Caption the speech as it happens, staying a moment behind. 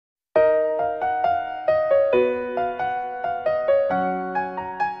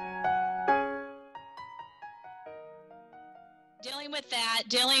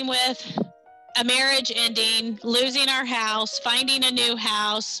dealing with a marriage ending, losing our house, finding a new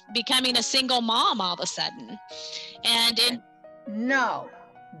house, becoming a single mom all of a sudden. No,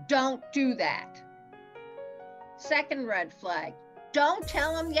 don't do that. Second red flag, don't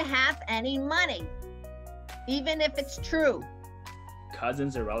tell them you have any money, even if it's true.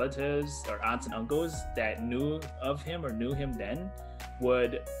 Cousins or relatives or aunts and uncles that knew of him or knew him then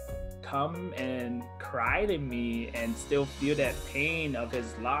would come and cry to me and still feel that pain of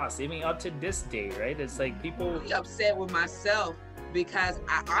his loss, even up to this day, right? It's like people... I'm really upset with myself because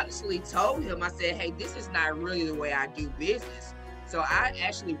I honestly told him, I said, hey, this is not really the way I do business. So I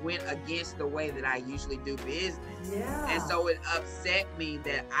actually went against the way that I usually do business. Yeah. And so it upset me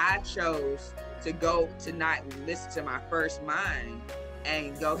that I chose to not listen to my first mind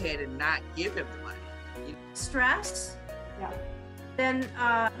and go ahead and not give him the money. Stress. Yeah. Then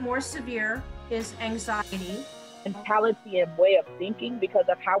more severe is anxiety. Mentality and way of thinking, because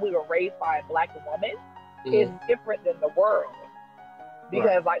of how we were raised by a Black woman, is different than the world.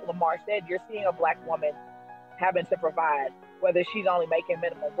 Because like Lamar said, you're seeing a Black woman having to provide, whether she's only making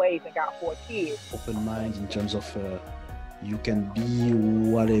minimum wage and got 4 kids. Open mind in terms of you can be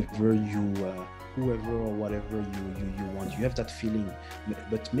whatever you, whoever or whatever you want. You have that feeling,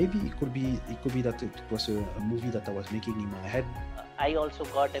 but maybe it could be that it was a movie that I was making in my head. I also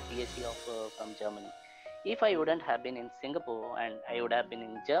got a PhD offer from Germany. If I wouldn't have been in Singapore and I would have been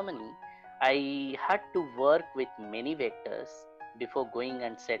in Germany, I had to work with many vectors before going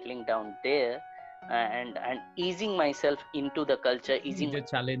and settling down there. And easing myself into the culture. The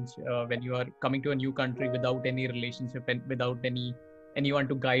challenge when you are coming to a new country without any relationship and without anyone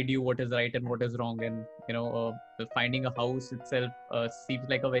to guide you what is right and what is wrong, and finding a house itself seems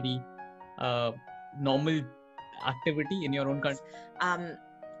like a very normal activity in your own country.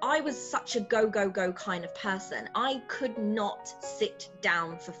 I was such a go kind of person. I could not sit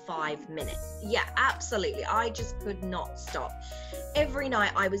down for 5 minutes. Yeah, absolutely. I just could not stop. Every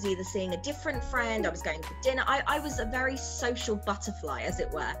night I was either seeing a different friend, I was going for dinner. I was a very social butterfly, as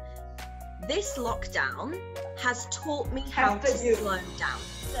it were. This lockdown has taught me how to slow down.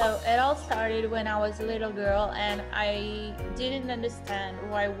 So it all started when I was a little girl, and I didn't understand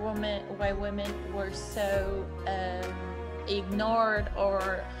why women were so ignored,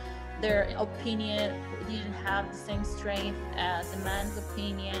 or their opinion didn't have the same strength as a man's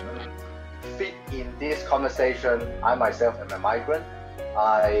opinion. Fit in this conversation, I myself am a migrant.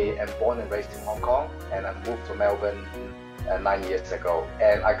 I am born and raised in Hong Kong, and I moved to Melbourne 9 years ago.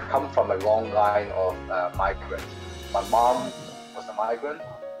 And I come from a long line of migrants. My mom was a migrant.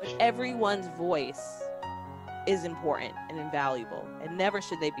 Everyone's voice is important and invaluable, and never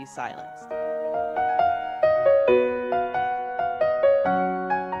should they be silenced.